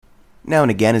Now and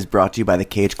Again is brought to you by the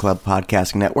Cage Club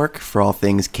Podcasting Network. For all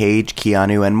things Cage,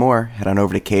 Keanu, and more, head on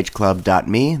over to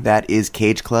cageclub.me. That is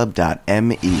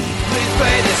cageclub.me. Please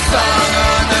play this song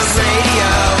on the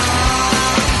radio.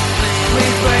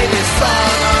 Please play this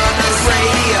song on the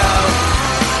radio.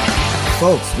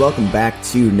 Folks, welcome back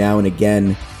to Now and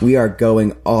Again. We are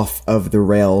going off of the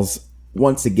rails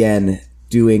once again,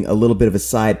 doing a little bit of a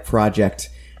side project.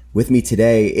 With me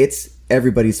today, it's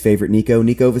everybody's favorite Nico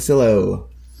Vasillo.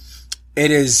 It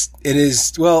is,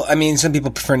 well, I mean, some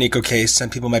people prefer Nico Case, some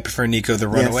people might prefer Nico the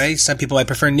Runaway, Some people might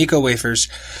prefer Nico Wafers.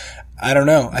 I don't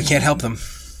know. I can't help them.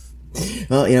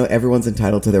 Well, you know, everyone's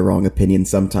entitled to their wrong opinion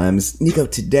sometimes. Nico,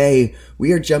 today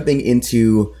we are jumping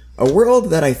into a world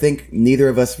that I think neither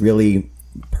of us really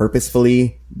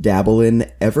purposefully dabble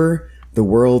in ever. The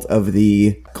world of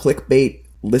the clickbait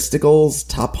listicles,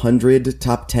 top 100,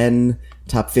 top 10,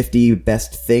 top 50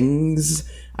 best things.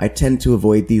 I tend to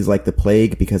avoid these like the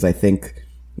plague because I think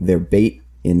they're bait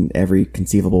in every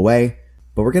conceivable way.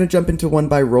 But we're going to jump into one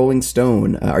by Rolling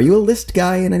Stone. Are you a list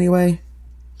guy in any way?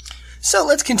 So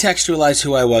let's contextualize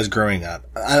who I was growing up.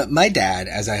 My dad,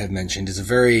 as I have mentioned, is a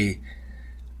very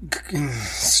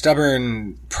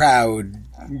stubborn, proud,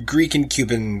 Greek and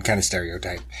Cuban kind of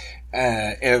stereotype.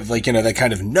 Of like, you know, that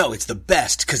kind of, no, it's the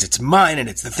best because it's mine and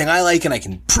it's the thing I like and I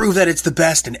can prove that it's the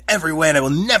best in every way and I will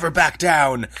never back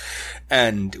down.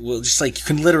 And we'll just like, you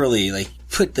can literally like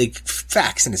put like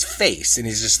facts in his face and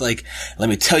he's just like, let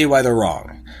me tell you why they're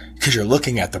wrong. Because you're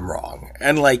looking at them wrong.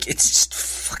 And like, it's just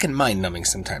fucking mind numbing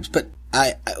sometimes. But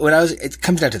it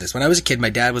comes down to this. When I was a kid, my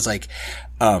dad was like,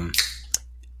 I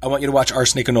want you to watch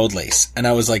Arsenic and Old Lace. And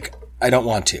I was like, I don't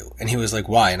want to. And he was like,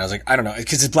 why? And I was like, I don't know.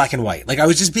 Because it's black and white. Like, I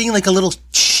was just being like a little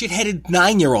shit-headed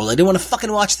 9-year-old. I didn't want to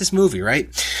fucking watch this movie, right?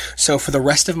 So for the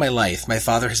rest of my life, my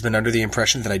father has been under the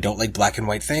impression that I don't like black and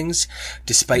white things,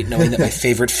 despite knowing that my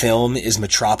favorite film is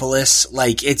Metropolis.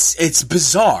 Like, it's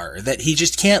bizarre that he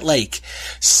just can't, like,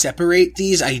 separate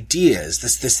these ideas.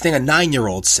 This thing a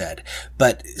 9-year-old said.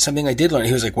 But something I did learn,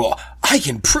 he was like, well, I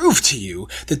can prove to you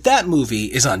that movie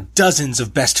is on dozens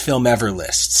of best film ever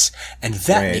lists. And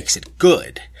that makes it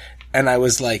good. And I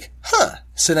was like, huh.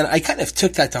 So then I kind of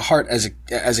took that to heart as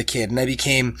a kid, and I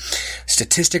became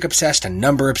statistic obsessed and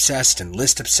number obsessed and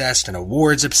list obsessed and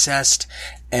awards obsessed.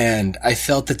 And I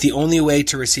felt that the only way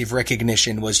to receive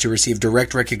recognition was to receive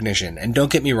direct recognition. And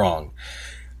don't get me wrong.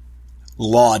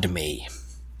 Laud me.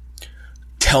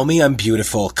 Tell me I'm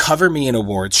beautiful, cover me in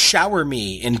awards, shower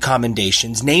me in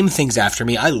commendations, name things after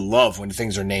me. I love when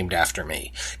things are named after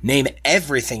me. Name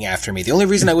everything after me. The only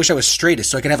reason I wish I was straight is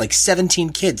so I could have like 17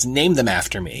 kids name them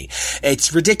after me.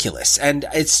 It's ridiculous. And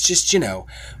it's just, you know,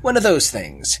 one of those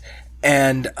things.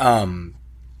 And,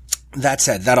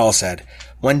 that all said,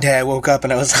 one day I woke up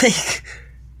and I was like,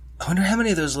 I wonder how many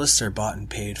of those lists are bought and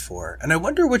paid for. And I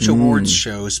wonder which awards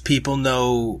shows people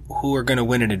know who are going to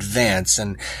win in advance.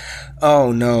 And,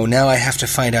 oh no, now I have to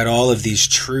find out all of these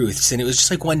truths. And it was just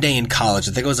like one day in college.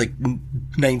 I think I was like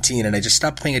 19 and I just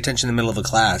stopped paying attention in the middle of a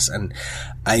class. And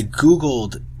I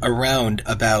Googled around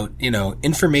about, you know,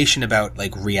 information about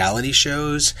like reality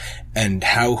shows and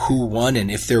who won and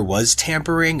if there was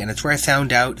tampering. And it's where I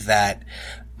found out that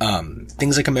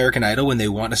things like American Idol, when they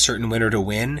want a certain winner to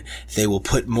win, they will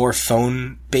put more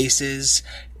phone bases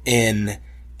in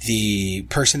the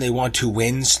person they want to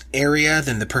win's area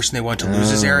than the person they want to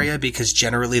lose's area, because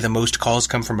generally the most calls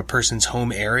come from a person's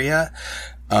home area.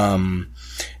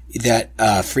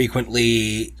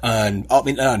 Frequently on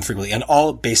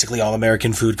basically all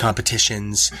American food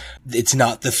competitions, it's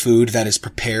not the food that is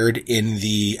prepared in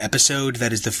the episode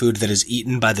that is the food that is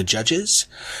eaten by the judges.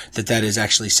 That is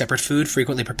actually separate food,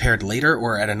 frequently prepared later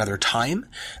or at another time.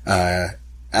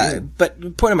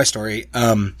 But point of my story,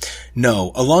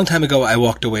 no, a long time ago I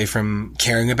walked away from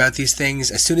caring about these things.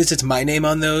 As soon as it's my name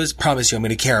on those, promise you I'm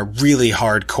going to care really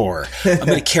hardcore. I'm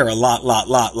going to care a lot.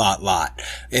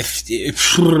 If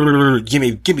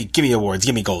give me awards,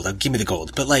 give me gold, give me the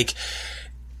gold. But like,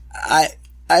 I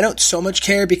don't so much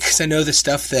care because I know the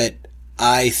stuff that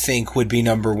I think would be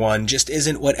number one just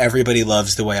isn't what everybody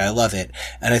loves the way I love it.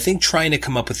 And I think trying to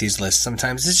come up with these lists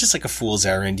sometimes is just like a fool's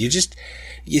errand.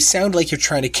 You sound like you're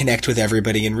trying to connect with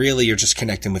everybody, and really you're just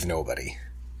connecting with nobody.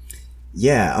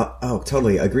 Yeah,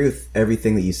 totally. I agree with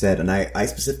everything that you said. And I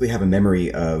specifically have a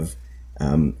memory of,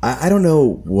 I don't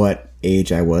know what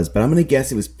age I was, but I'm going to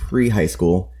guess it was pre-high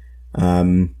school,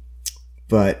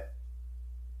 but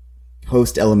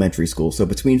post-elementary school. So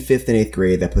between 5th and 8th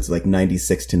grade, that puts like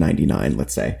 96 to 99,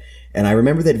 let's say. And I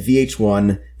remember that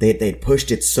VH1, they'd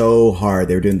pushed it so hard.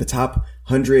 They were doing the top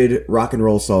 100 rock and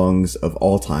roll songs of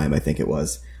all time, I think it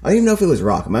was. I don't even know if it was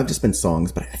rock. It might have just been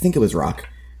songs, but I think it was rock.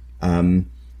 And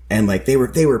And like they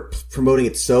were promoting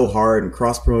it so hard and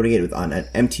cross promoting it on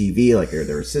MTV, like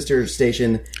their sister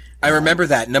station. I remember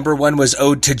that. Number one was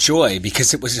Ode to Joy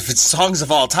because if it's songs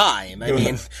of all time. I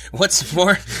mean, what's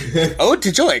more? Ode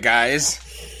to Joy, guys.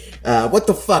 What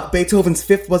the fuck? Beethoven's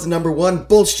Fifth wasn't number one?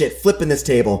 Bullshit. Flipping this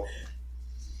table.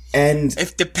 And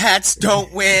if the Pats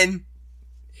don't win.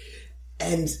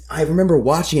 And I remember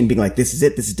watching and being like, this is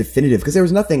it. This is definitive. Because there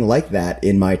was nothing like that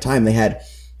in my time.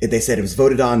 They said it was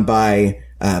voted on by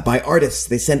artists.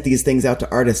 They sent these things out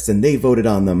to artists and they voted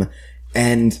on them.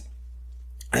 And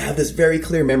I have this very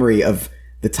clear memory of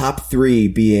the top three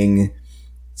being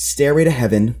Stairway to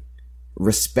Heaven,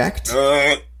 Respect,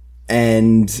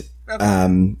 and,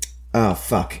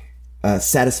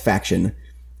 Satisfaction.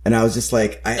 And I was just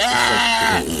like,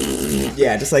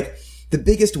 just like the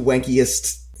biggest,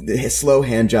 wankiest, slow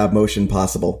hand job motion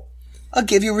possible. I'll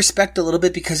give you Respect a little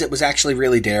bit because it was actually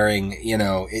really daring. You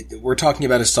know, we're talking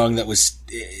about a song that was,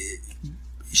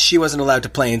 she wasn't allowed to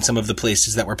play in some of the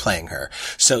places that were playing her.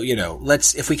 So, you know,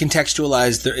 if we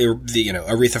contextualize the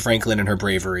Aretha Franklin and her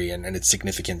bravery and its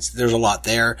significance, there's a lot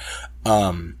there.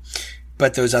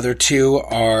 But those other two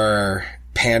are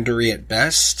pandery at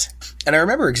best. And I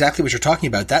remember exactly what you're talking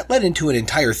about. That led into an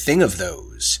entire thing of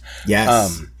those.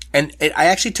 Yes. And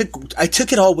I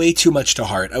took it all way too much to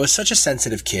heart. I was such a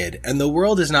sensitive kid, and the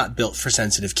world is not built for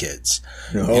sensitive kids.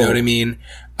 No. You know what I mean?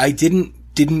 I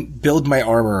didn't build my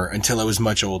armor until I was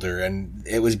much older, and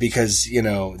it was because, you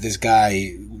know, this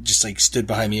guy just like stood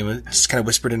behind me and just kind of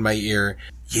whispered in my ear,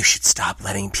 "You should stop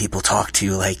letting people talk to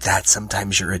you like that.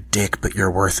 Sometimes you're a dick, but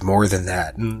you're worth more than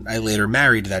that." And I later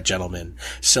married that gentleman.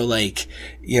 So like,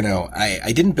 you know,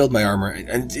 I didn't build my armor,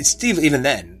 and it's even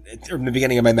then, in the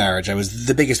beginning of my marriage, I was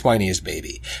the biggest, whiniest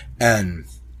baby. And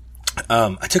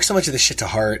I took so much of this shit to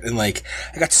heart, and like,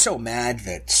 I got so mad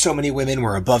that so many women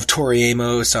were above Tori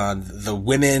Amos on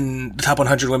the top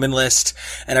 100 women list.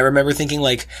 And I remember thinking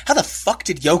like, how the fuck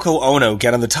did Yoko Ono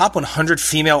get on the top 100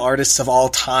 female artists of all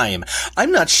time?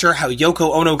 I'm not sure how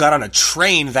Yoko Ono got on a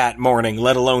train that morning,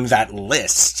 let alone that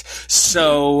list.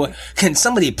 So can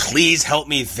somebody please help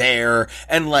me there?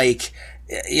 And like,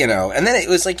 you know, and then it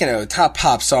was like, you know, top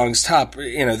pop songs, top,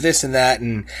 you know, this and that.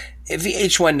 And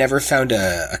VH1 never found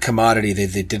a commodity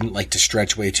they didn't like to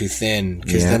stretch way too thin,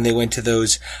 because then they went to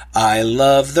those I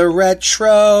love the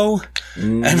retro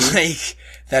and like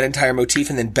that entire motif,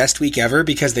 and then Best Week Ever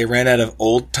because they ran out of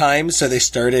old times, so they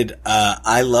started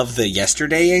I love the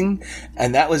yesterdaying,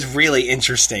 and that was really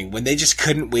interesting when they just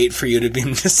couldn't wait for you to be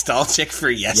nostalgic for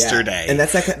yesterday. And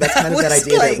that's kind of that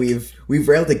idea like, that we've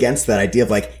railed against, that idea of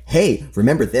like, hey,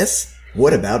 remember this?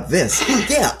 What about this?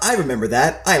 Yeah, I remember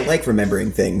that. I like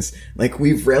remembering things. Like,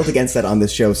 we've railed against that on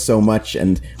this show so much,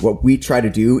 and what we try to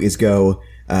do is go,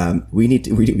 we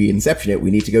inception it, we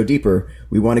need to go deeper.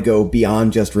 We want to go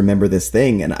beyond just remember this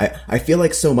thing, and I feel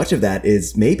like so much of that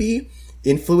is maybe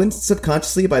influenced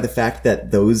subconsciously by the fact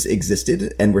that those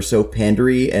existed and were so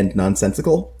pandery and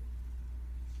nonsensical.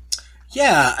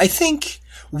 Yeah, I think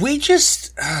we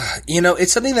just, you know,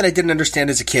 it's something that I didn't understand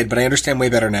as a kid, but I understand way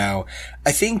better now.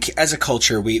 I think as a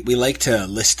culture, we like to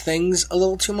list things a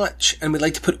little too much, and we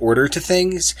like to put order to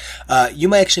things. You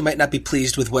might not be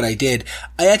pleased with what I did.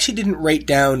 I actually didn't write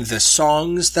down the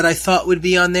songs that I thought would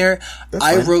be on there.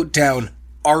 I wrote down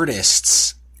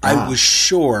artists I was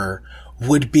sure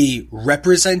would be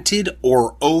represented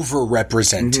or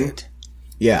overrepresented. Mm-hmm.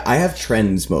 Yeah, I have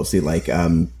trends mostly, like,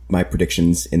 my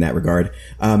predictions in that regard.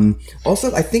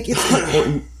 Also, I think it's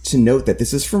important to note that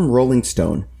this is from Rolling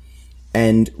Stone.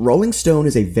 And Rolling Stone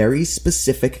is a very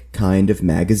specific kind of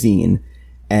magazine.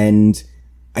 And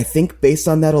I think based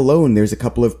on that alone, there's a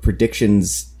couple of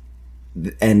predictions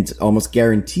and almost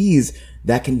guarantees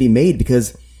that can be made,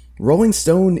 because Rolling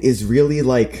Stone is really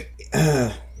like,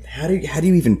 how do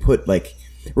you even put, like,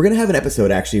 we're going to have an episode,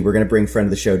 actually. We're going to bring friend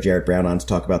of the show, Jarrett Brown, on to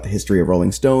talk about the history of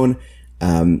Rolling Stone,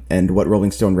 and what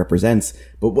Rolling Stone represents.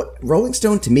 But what Rolling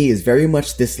Stone to me is very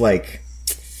much this, like,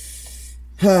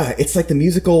 it's like the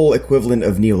musical equivalent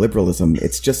of neoliberalism.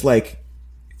 It's just like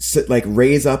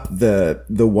raise up the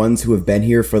ones who have been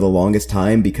here for the longest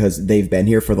time because they've been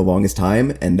here for the longest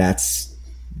time, and that's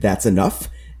enough.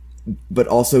 But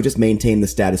also just maintain the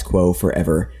status quo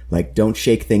forever. Like, don't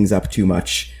shake things up too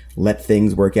much. Let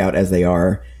things work out as they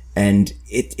are. And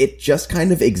it just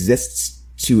kind of exists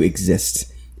to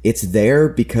exist. It's there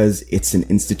because it's an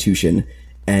institution.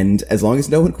 And as long as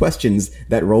no one questions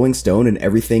that Rolling Stone and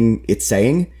everything it's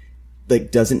saying,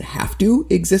 like, doesn't have to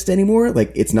exist anymore,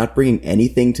 like, it's not bringing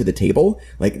anything to the table.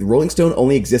 Like, Rolling Stone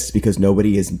only exists because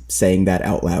nobody is saying that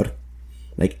out loud.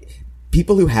 Like,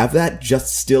 people who have that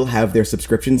just still have their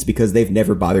subscriptions because they've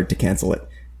never bothered to cancel it.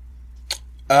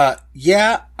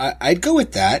 Yeah, I'd go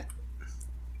with that.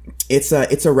 It's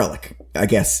a relic, I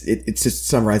guess. It's just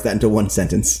summarize that into one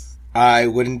sentence. I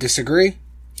wouldn't disagree.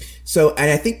 So,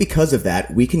 and I think because of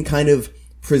that, we can kind of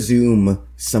presume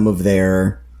some of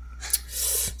the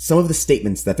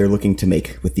statements that they're looking to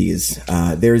make with these.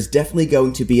 There's definitely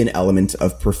going to be an element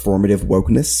of performative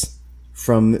wokeness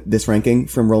from this ranking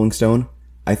from Rolling Stone,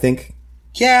 I think.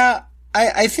 Yeah,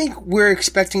 I think we're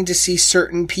expecting to see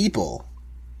certain people.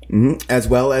 Mm-hmm. As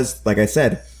well as, like I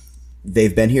said,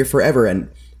 they've been here forever, and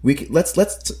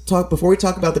let's talk before we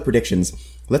talk about the predictions.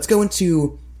 Let's go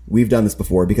into we've done this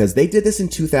before because they did this in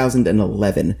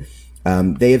 2011.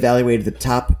 They evaluated the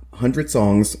top 100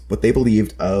 songs, what they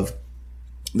believed of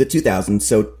the 2000s.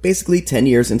 So basically 10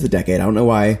 years into the decade. I don't know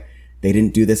why they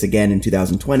didn't do this again in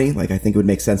 2020. Like, I think it would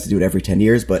make sense to do it every 10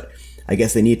 years, but I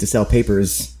guess they need to sell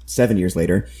papers 7 years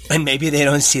later. And maybe they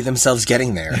don't see themselves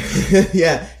getting there.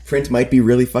 Yeah, print might be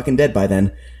really fucking dead by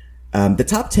then. The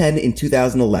top 10 in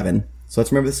 2011, so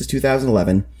let's remember this is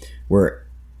 2011, were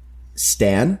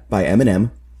Stan by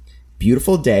Eminem,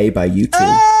 Beautiful Day by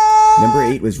U2, number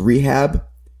 8 was Rehab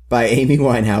by Amy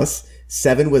Winehouse,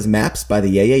 7 was Maps by the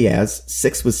Yeah Yeah Yeahs,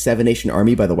 6 was Seven Nation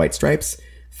Army by the White Stripes,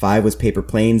 5 was Paper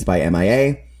Planes by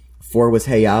MIA, 4 was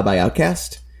Hey Ya by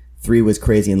Outkast, 3 was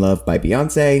Crazy in Love by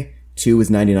Beyonce, 2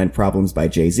 was 99 Problems by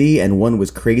Jay-Z, and 1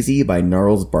 was Crazy by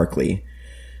Gnarls Barkley.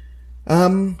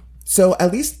 So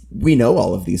at least we know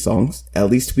all of these songs. At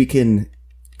least we can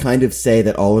kind of say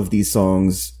that all of these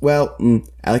songs, well,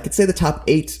 I could say the top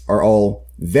 8 are all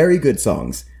very good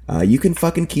songs. You can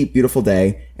fucking keep Beautiful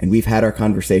Day, and we've had our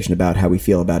conversation about how we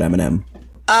feel about Eminem.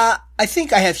 I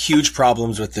think I have huge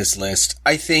problems with this list.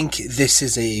 I think this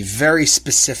is a very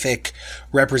specific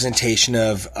representation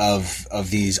of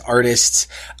these artists.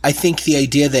 I think the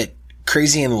idea that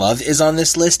Crazy in Love is on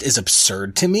this list is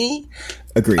absurd to me.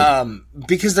 Agreed.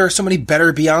 Because there are so many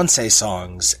better Beyonce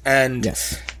songs, and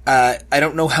yes. I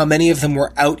don't know how many of them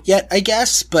were out yet, I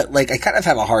guess, but like I kind of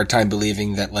have a hard time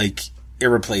believing that like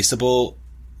Irreplaceable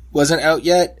wasn't out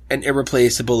yet, and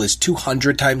Irreplaceable is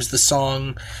 200 times the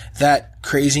song that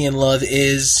Crazy in Love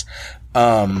is.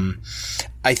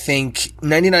 I think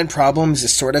 99 Problems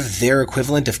is sort of their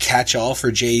equivalent of Catch All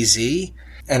for Jay-Z.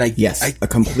 And I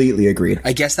completely agreed.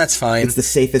 I guess that's fine. It's the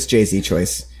safest Jay-Z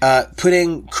choice.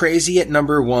 Putting Crazy at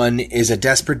number 1 is a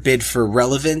desperate bid for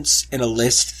relevance in a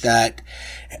list that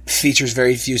features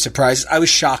very few surprises. I was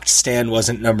shocked Stan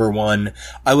wasn't number 1.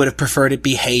 I would have preferred it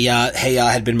be Hey Ya. Hey Ya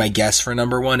had been my guess for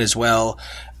number 1 as well.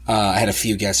 I had a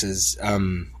few guesses.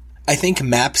 I think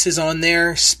Maps is on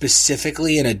there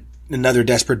specifically in another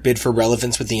desperate bid for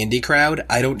relevance with the indie crowd.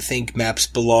 I don't think Maps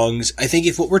belongs. I think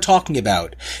if what we're talking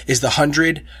about is the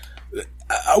 100,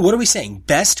 what are we saying?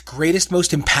 Best, greatest,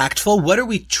 most impactful? What are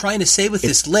we trying to say with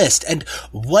this list? And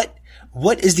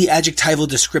what is the adjectival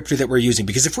descriptor that we're using?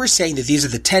 Because if we're saying that these are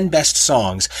the 10 best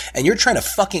songs, and you're trying to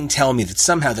fucking tell me that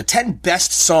somehow the 10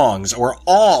 best songs, or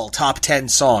all top 10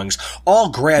 songs, all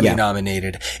Grammy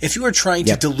nominated, if you are trying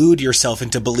to delude yourself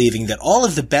into believing that all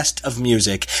of the best of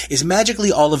music is magically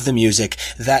all of the music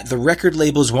that the record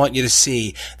labels want you to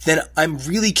see, then I'm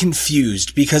really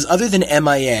confused, because other than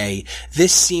MIA,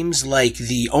 this seems like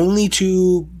the only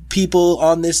 2 people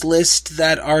on this list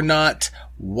that are not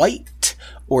white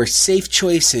or safe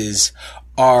choices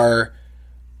are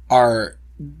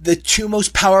the 2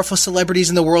 most powerful celebrities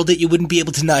in the world that you wouldn't be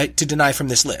able to deny from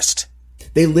this list.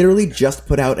 They literally just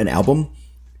put out an album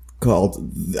called,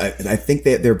 I think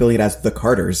they're billing it as The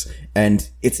Carters, and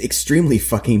it's extremely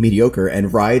fucking mediocre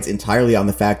and rides entirely on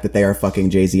the fact that they are fucking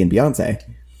Jay-Z and Beyonce.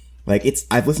 Like,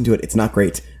 I've listened to it, it's not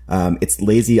great. It's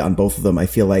lazy on both of them. I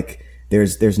feel like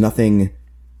there's nothing,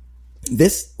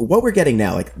 what we're getting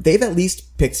now, like, they've at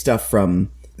least picked stuff from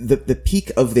the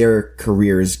peak of their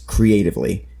careers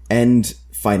creatively and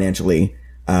financially.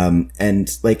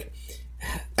 And like,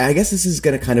 I guess this is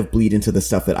going to kind of bleed into the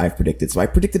stuff that I've predicted. So I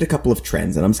predicted a couple of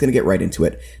trends, and I'm just going to get right into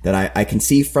it, that I can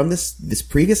see from this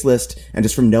previous list and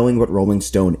just from knowing what Rolling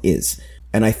Stone is.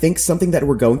 And I think something that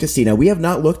we're going to see now, we have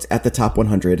not looked at the top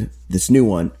 100, this new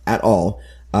one, at all.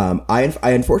 I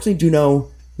unfortunately do know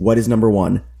what is number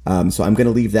 1. So I'm going to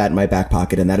leave that in my back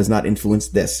pocket, and that has not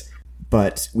influenced this.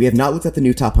 But we have not looked at the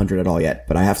new top 100 at all yet,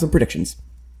 but I have some predictions.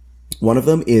 One of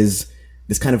them is,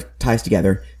 this kind of ties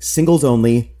together, singles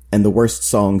only and the worst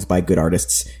songs by good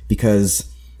artists, because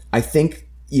I think,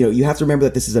 you have to remember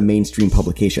that this is a mainstream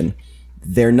publication.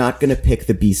 They're not going to pick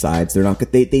the B-sides.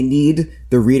 They need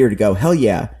the reader to go, hell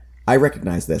yeah, I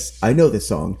recognize this. I know this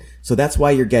song. So that's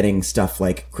why you're getting stuff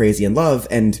like Crazy in Love,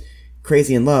 and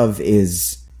Crazy in Love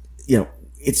is,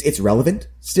 it's relevant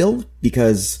still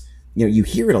because, you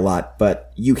hear it a lot,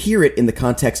 but you hear it in the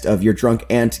context of your drunk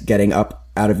aunt getting up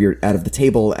out of the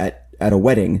table at a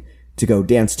wedding to go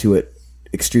dance to it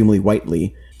extremely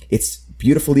whitely. It's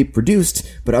beautifully produced,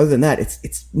 but other than that,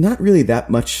 it's not really that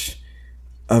much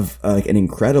of like an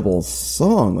incredible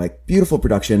song. Like, beautiful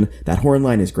production. That horn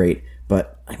line is great,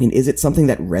 but I mean, is it something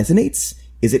that resonates?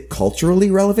 Is it culturally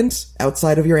relevant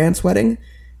outside of your aunt's wedding?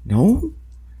 No.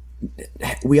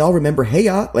 We all remember Hey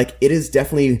Ya. Like, it is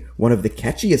definitely one of the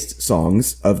catchiest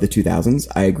songs of the 2000s.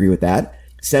 I agree with that.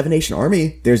 Seven Nation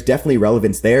Army, there's definitely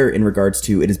relevance there in regards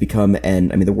to it has become,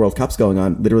 and I mean, the World Cup's going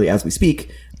on literally as we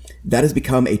speak. That has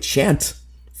become a chant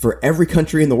for every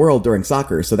country in the world during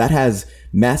soccer. So that has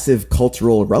massive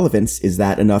cultural relevance. Is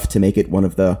that enough to make it one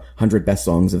of the 100 best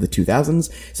songs of the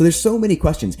 2000s? So there's so many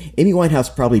questions. Amy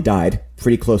Winehouse probably died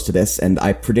pretty close to this, and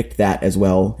I predict that as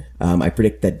well. I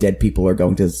predict that dead people are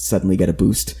going to suddenly get a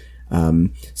boost.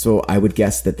 So I would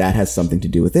guess that has something to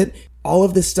do with it. All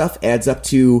of this stuff adds up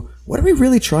to, what are we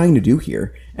really trying to do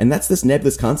here? And that's this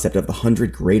nebulous concept of the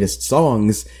 100 greatest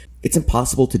songs. It's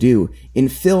impossible to do. In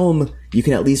film, you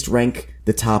can at least rank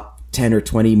the top 10 or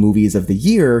 20 movies of the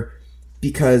year,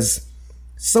 because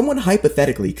someone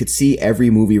hypothetically could see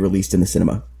every movie released in the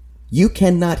cinema. You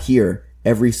cannot hear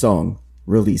every song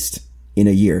released in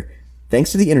a year.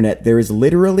 Thanks to the internet, there is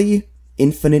literally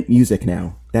infinite music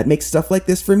now. That makes stuff like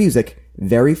this for music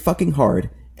very fucking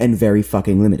hard and very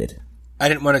fucking limited. I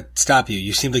didn't want to stop you.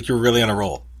 You seemed like you were really on a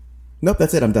roll. Nope,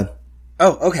 that's it. I'm done.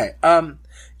 Oh, okay.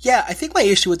 Yeah, I think my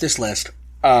issue with this list,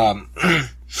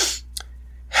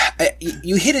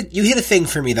 you hit a thing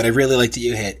for me that I really like that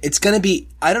you hit. It's gonna be,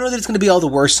 I don't know that it's gonna be all the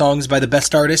worst songs by the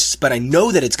best artists, but I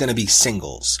know that it's gonna be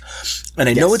singles. And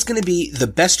I know it's gonna be the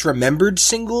best remembered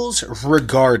singles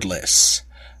regardless.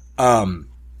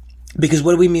 Because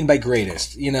what do we mean by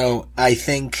greatest? You know, I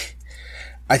think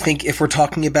if we're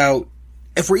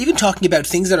even talking about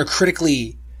things that are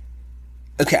critically,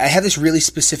 okay, I have this really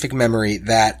specific memory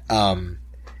that,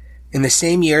 in the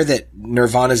same year that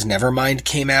Nirvana's Nevermind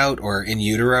came out, or In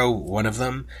Utero, one of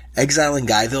them, Exile in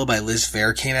Guyville by Liz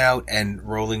Phair came out, and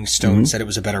Rolling Stone said it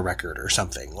was a better record or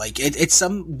something. Like, it's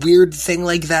some weird thing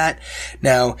like that.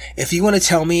 Now, if you want to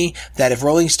tell me that if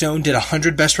Rolling Stone did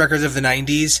 100 best records of the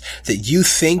 90s, that you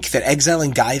think that Exile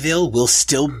in Guyville will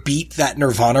still beat that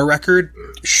Nirvana record,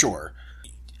 sure.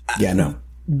 Yeah, no.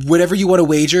 Whatever you want to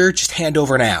wager, just hand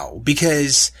over now,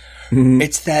 because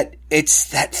it's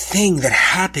that thing that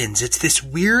happens. It's this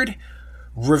weird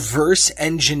reverse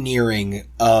engineering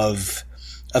of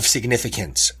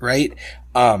significance, right?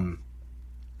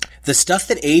 The stuff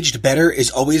that aged better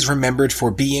is always remembered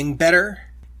for being better,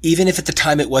 even if at the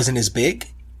time it wasn't as big.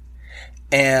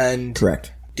 And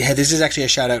correct. Yeah, this is actually a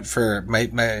shout out for my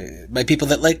people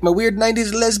that like my weird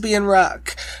 90s lesbian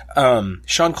rock.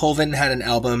 Sean Colvin had an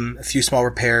album, A Few Small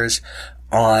Repairs.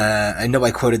 I know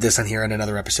I quoted this on here on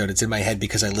another episode. It's in my head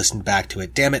because I listened back to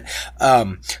it. Damn it.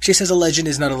 She says a legend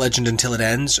is not a legend until it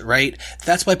ends, right?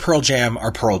 That's why Pearl Jam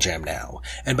are Pearl Jam now.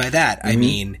 And by that, I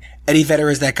mean, Eddie Vedder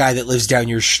is that guy that lives down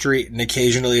your street and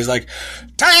occasionally is like,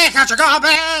 take out your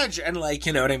garbage! And like,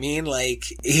 you know what I mean? Like,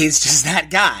 he's just that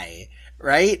guy.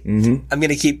 Right? I'm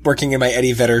gonna keep working in my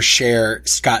Eddie Vedder Cher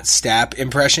Scott Stapp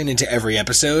impression into every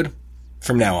episode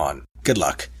from now on. Good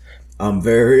luck. I'm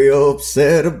very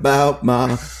upset about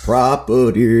my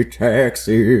property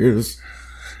taxes.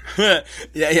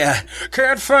 Yeah.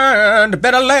 Can't find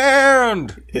better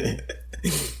land.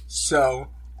 So,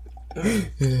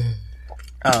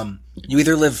 you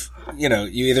either live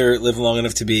long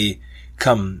enough to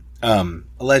become, a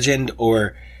legend,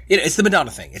 or, it's the Madonna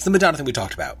thing. It's the Madonna thing we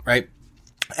talked about, right?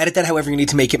 Edit that however you need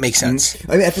to make it make sense.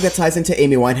 I mean, I think that ties into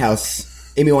Amy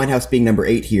Winehouse. Amy Winehouse being number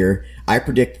 8 here. I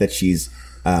predict that she's,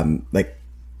 like,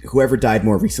 whoever died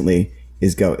more recently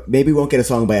is maybe won't get a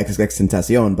song by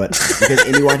XXXTentacion, but because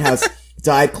Amy Winehouse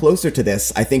died closer to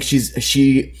this, I think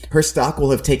her stock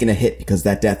will have taken a hit because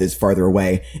that death is farther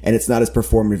away, and it's not as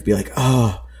performative to be like,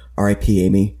 oh, R.I.P.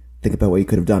 Amy. Think about what you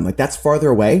could have done. Like, that's farther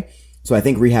away. So I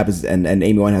think Rehab and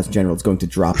Amy Winehouse in general is going to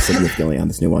drop significantly on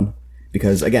this new one.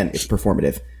 Because, again, it's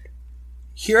performative.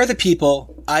 Here are the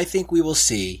people I think we will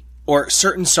see, or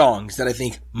certain songs that I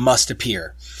think must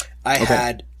appear. I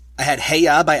had Hey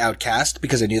Ya by Outkast,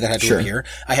 because I knew that had to appear.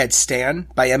 I had Stan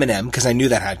by Eminem, because I knew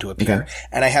that had to appear. Okay.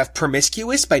 And I have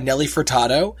Promiscuous by Nelly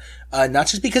Furtado, not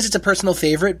just because it's a personal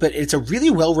favorite, but it's a really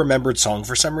well-remembered song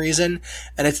for some reason.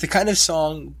 And it's the kind of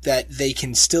song that they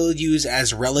can still use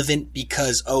as relevant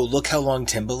because, oh, look how long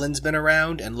Timbaland's been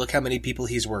around, and look how many people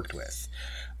he's worked with.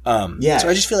 So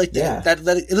I just feel like that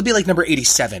it'll be like number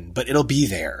 87, but it'll be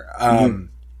there.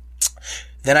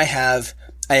 Then I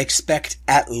expect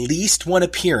at least one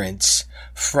appearance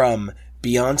from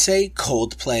Beyonce,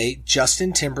 Coldplay,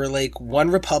 Justin Timberlake,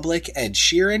 One Republic, Ed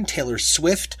Sheeran, Taylor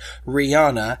Swift,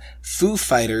 Rihanna, Foo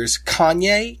Fighters,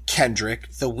 Kanye,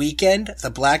 Kendrick, The Weeknd, The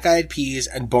Black Eyed Peas,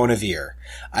 and Bon Iver.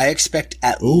 I expect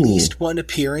at least one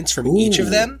appearance from each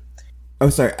of them. Oh,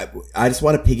 sorry. I just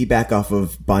want to piggyback off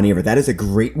of Bon Iver. That is a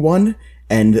great one,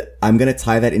 and I'm going to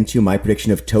tie that into my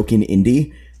prediction of token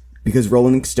indie, because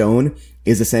Rolling Stone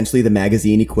is essentially the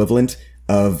magazine equivalent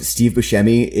of Steve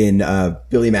Buscemi in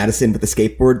Billy Madison with the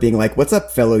skateboard being like, "What's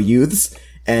up, fellow youths?"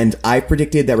 And I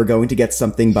predicted that we're going to get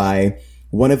something by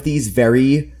one of these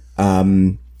very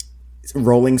Rolling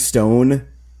Stone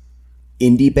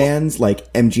indie bands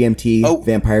like MGMT,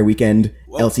 Vampire Weekend,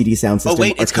 LCD Sound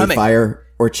System, Arcade Fire,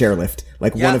 or Chairlift.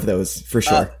 Like one of those for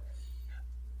sure.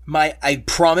 I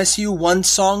promise you, one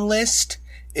song list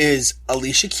is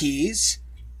Alicia Keys,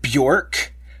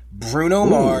 Bjork, Bruno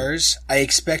Mars. I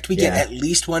expect we get at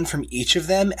least one from each of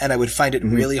them, and I would find it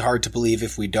really hard to believe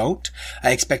if we don't.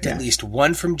 I expect at least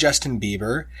one from Justin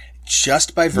Bieber,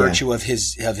 just by virtue of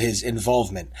his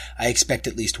involvement. I expect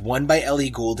at least one by Ellie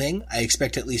Goulding. I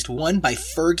expect at least one by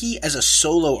Fergie as a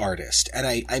solo artist, and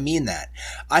I mean that.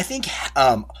 I think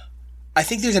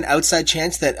there's an outside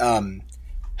chance that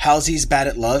Halsey's Bad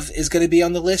at Love is going to be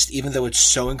on the list, even though it's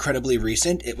so incredibly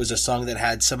recent. It was a song that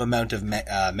had some amount of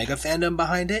mega fandom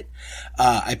behind it.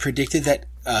 I predicted that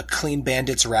Clean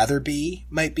Bandit's Rather Be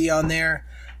might be on there.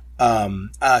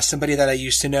 Somebody That I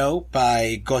Used to Know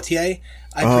by Gautier,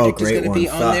 I predict is going to be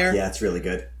on there. Yeah, it's really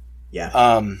good.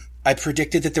 Yeah. I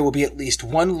predicted that there will be at least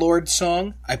one Lorde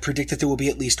song. I predict that there will be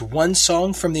at least one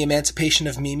song from The Emancipation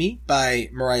of Mimi by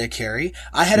Mariah Carey.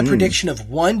 I had a prediction of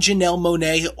one Janelle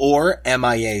Monáe or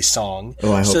MIA song.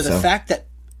 Oh, I hope so. So the fact that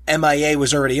MIA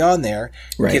was already on there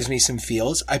gives me some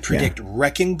feels. I predict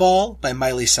Wrecking Ball by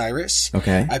Miley Cyrus.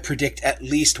 Okay. I predict at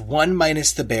least one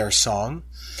Minus the Bear song.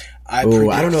 I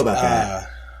don't know about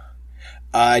that.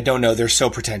 I don't know. They're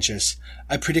so pretentious.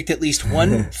 I predict at least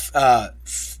one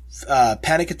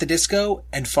Panic at the Disco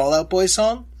and Fall Out Boy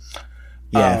song.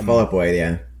 Yeah, Fall Out Boy,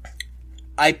 yeah.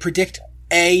 I predict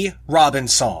a Robin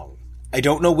song. I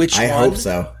don't know which one. I hope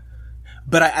so.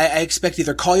 But I expect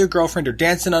either Call Your Girlfriend or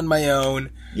Dancing on My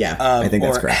Own. Yeah, I think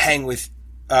that's correct. Hang with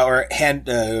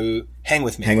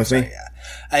Me. Hang with Me? Yeah.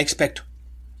 I expect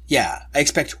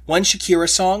one Shakira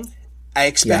song. I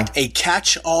expect a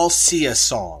Catch-All Sia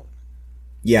song.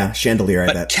 Yeah, Chandelier,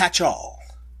 I bet. Catch-all.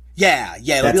 Yeah,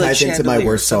 it'll that be like ties into Chandelier my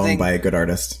worst or song by a good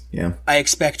artist. Yeah. I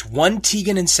expect one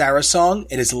Tegan and Sarah song.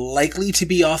 It is likely to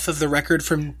be off of the record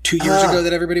from 2 years ago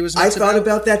that everybody was nuts I thought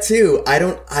about that too.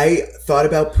 I thought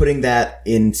about putting that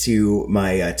into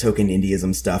my token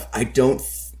indieism stuff. I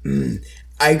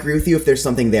agree with you. If there's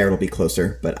something there, it'll be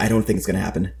closer, but I don't think it's going to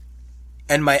happen.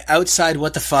 And my outside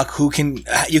what the fuck,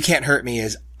 you can't hurt me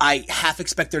is I half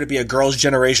expect there to be a Girls'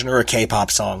 Generation or a K-pop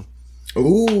song.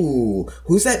 Ooh,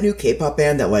 who's that new K-pop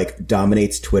band that like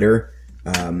dominates Twitter?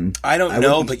 I don't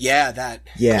know, but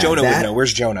Jonah would know.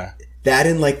 Where's Jonah? That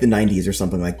in like the 90s or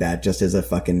something like that, just as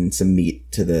some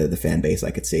meat to the fan base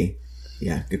I could see.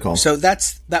 Yeah, good call. So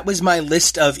that was my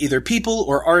list of either people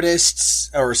or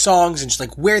artists or songs and just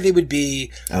like where they would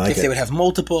be, if they would have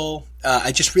multiple.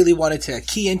 I just really wanted to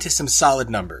key into some solid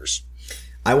numbers.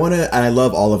 I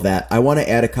love all of that. I want to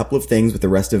add a couple of things with the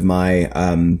rest of my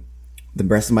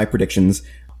predictions.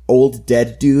 Old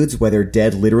dead dudes, whether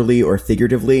dead literally or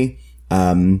figuratively.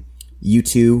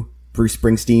 U2, Bruce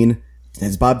Springsteen.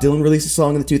 Has Bob Dylan released a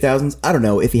song in the 2000s? I don't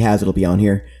know. If he has, it'll be on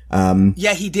here.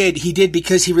 Yeah, he did. He did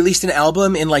because he released an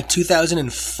album in like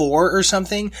 2004 or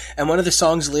something. And one of the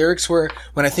song's lyrics were,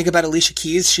 "When I think about Alicia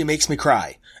Keys, she makes me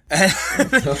cry."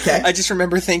 Okay. I just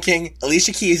remember thinking,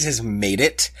 Alicia Keys has made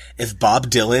it if Bob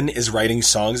Dylan is writing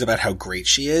songs about how great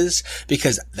she is,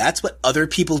 because that's what other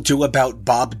people do about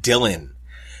Bob Dylan.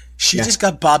 She just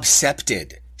got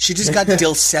Bob-septed. She just got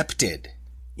Dill-septed.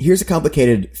 Here's a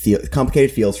complicated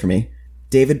feels for me.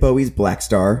 David Bowie's Black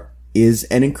Star is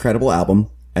an incredible album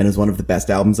and is one of the best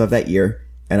albums of that year.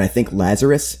 And I think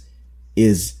Lazarus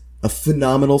is a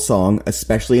phenomenal song,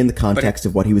 especially in the context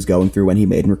of what he was going through when he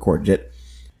made and recorded it.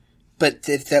 But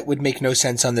that would make no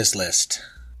sense on this list.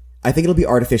 I think it'll be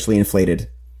artificially inflated.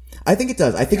 I think it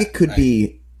does. I think it could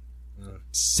be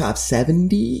top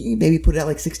 70, maybe put it at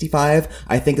like 65.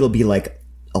 I think it'll be like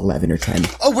 11 or 10.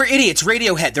 Oh, we're idiots.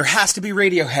 Radiohead. There has to be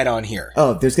Radiohead on here.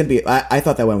 Oh, there's going to be, I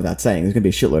thought that went without saying. There's going to be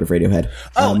a shitload of Radiohead.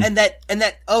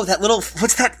 Oh, that little,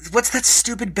 what's that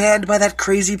stupid band by that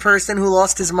crazy person who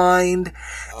lost his mind?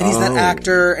 And he's that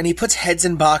actor, and he puts heads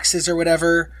in boxes or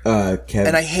whatever. And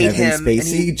I hate Kevin him.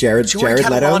 Spacey, Jared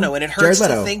Leto. And it hurts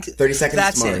Jared Leto, to think 30 Seconds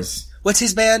that's to Mars. it. What's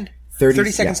his band?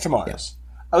 30 Seconds to Mars.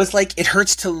 I was like, it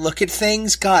hurts to look at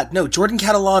things. God, no, Jordan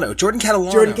Catalano. Jordan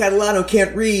Catalano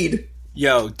can't read.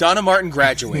 Yo, Donna Martin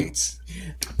graduates.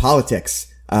 Politics.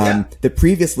 The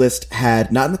previous list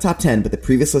had, not in the top 10, but the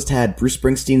previous list had Bruce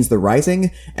Springsteen's The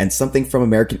Rising and Something from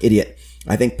American Idiot.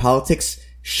 I think politics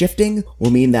shifting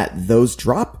will mean that those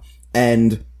drop,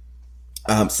 and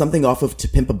something off of To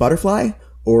Pimp a Butterfly,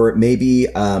 or maybe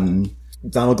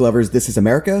Donald Glover's This Is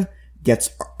America gets,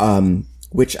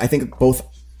 which I think both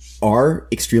are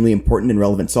extremely important and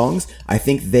relevant songs. I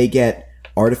think they get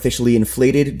artificially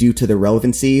inflated due to the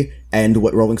relevancy and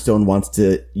what Rolling Stone wants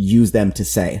to use them to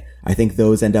say. I think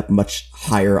those end up much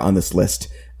higher on this list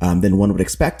than one would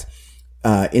expect.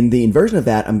 In the inversion of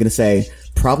that, I'm going to say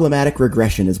problematic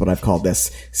regression is what I've called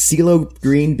this. CeeLo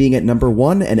Green being at number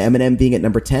 1 and Eminem being at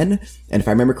number 10. And if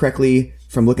I remember correctly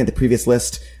from looking at the previous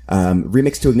list,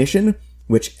 Remix to Ignition,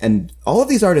 and all of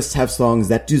these artists have songs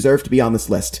that deserve to be on this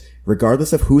list,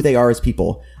 regardless of who they are as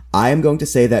people. I am going to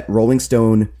say that Rolling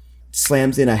Stone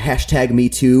slams in a hashtag Me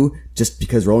Too just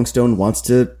because Rolling Stone wants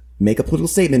to make a political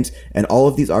statement, and all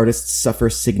of these artists suffer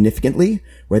significantly.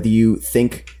 Whether you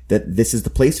think that this is the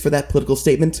place for that political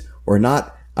statement or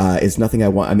not, is nothing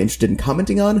I'm interested in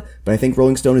commenting on, but I think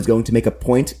Rolling Stone is going to make a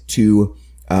point to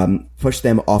push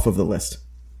them off of the list.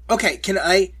 Okay,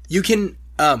 I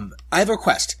have a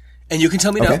request, and you can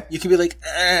tell me no. You can be like,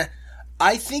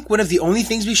 I think one of the only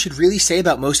things we should really say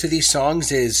about most of these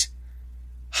songs is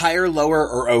higher, lower,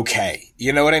 or okay.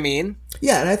 You know what I mean?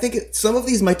 Yeah, and I think some of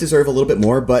these might deserve a little bit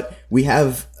more, but we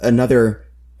have another,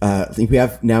 I think we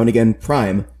have now and again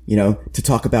Prime, to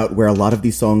talk about where a lot of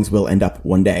these songs will end up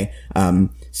one day.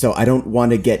 So I don't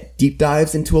want to get deep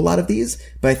dives into a lot of these,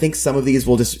 but I think some of these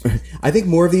will I think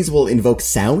more of these will invoke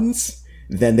sounds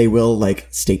than they will like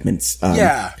statements.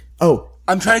 Yeah. Oh,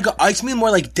 I'm trying to go, I mean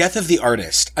more like death of the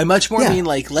artist. I much more mean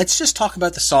like, let's just talk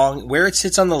about the song, where it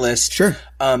sits on the list. Sure.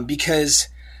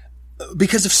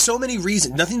 Because of so many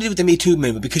reasons, nothing to do with the Me Too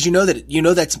movement, because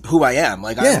that's who I am.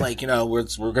 Like, I'm like, we're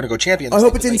going to go champion. I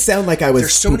hope it didn't sound like I was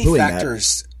there's so many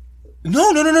factors.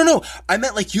 No. I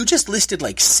meant like you just listed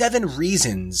like 7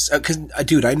 reasons. Cause,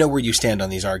 dude, I know where you stand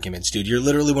on these arguments, dude. You're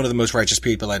literally one of the most righteous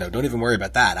people I know. Don't even worry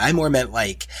about that. I more meant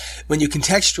like when you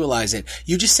contextualize it,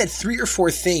 you just said 3 or 4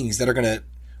 things that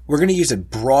we're going to use a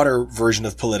broader version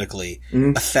of politically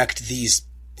affect these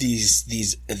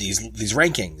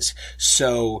rankings.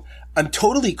 So I'm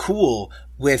totally cool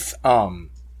with, no,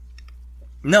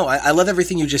 I love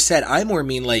everything you just said. I more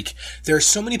mean like there are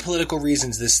so many political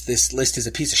reasons this list is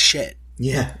a piece of shit.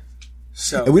 Yeah.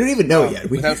 So and we don't even know it yet.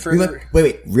 Without further,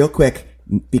 wait, real quick,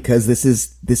 because this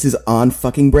is on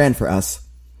fucking brand for us.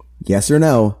 Yes or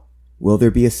no? Will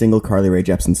there be a single Carly Rae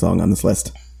Jepsen song on this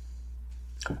list?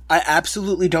 I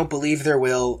absolutely don't believe there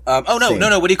will.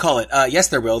 No. What do you call it? Yes,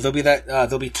 there will.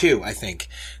 There'll be 2, I think.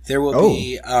 There will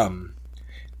be,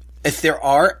 if there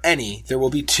are any, there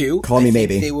will be 2. Call Me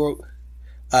Maybe. They will,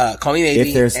 Call Me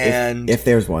Maybe. If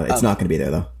there's one, it's not going to be there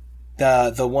though.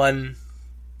 The one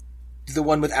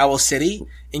with Owl City,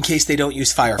 in case they don't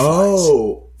use Fireflies.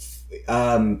 Oh.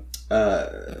 When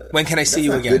Can I See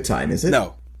You Again? Good Time, is it?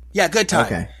 No. Yeah, Good Time.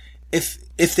 Okay.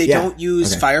 If they don't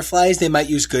use Fireflies, they might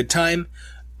use Good Time.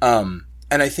 And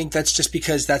I think that's just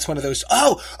because that's one of those,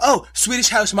 Swedish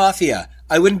House Mafia.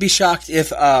 I wouldn't be shocked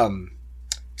if,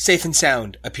 Safe and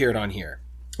Sound appeared on here.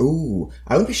 Ooh,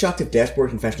 I wouldn't be shocked if Dashboard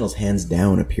Confessionals Hands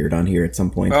Down appeared on here at some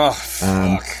point. Oh,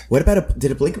 fuck. What about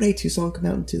did a Blink-182 song come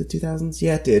out into the 2000s?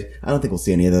 Yeah, it did. I don't think we'll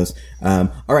see any of those.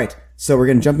 Alright, so we're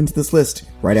gonna jump into this list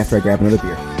right after I grab another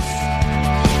beer.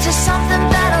 To something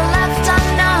better left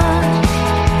unknown.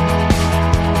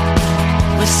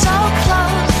 We're so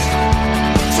close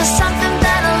to something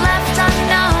better left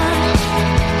unknown.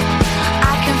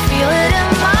 I can feel it in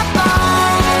my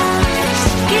bones.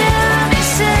 Give me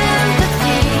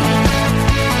sympathy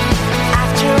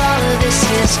after all of this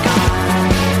is gone.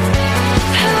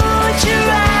 Who would you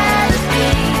rather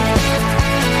be?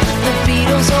 The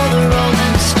Beatles or the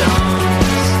Rolling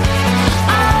Stones?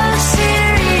 Oh,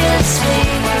 seriously,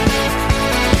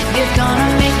 you're gonna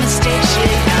make mistakes.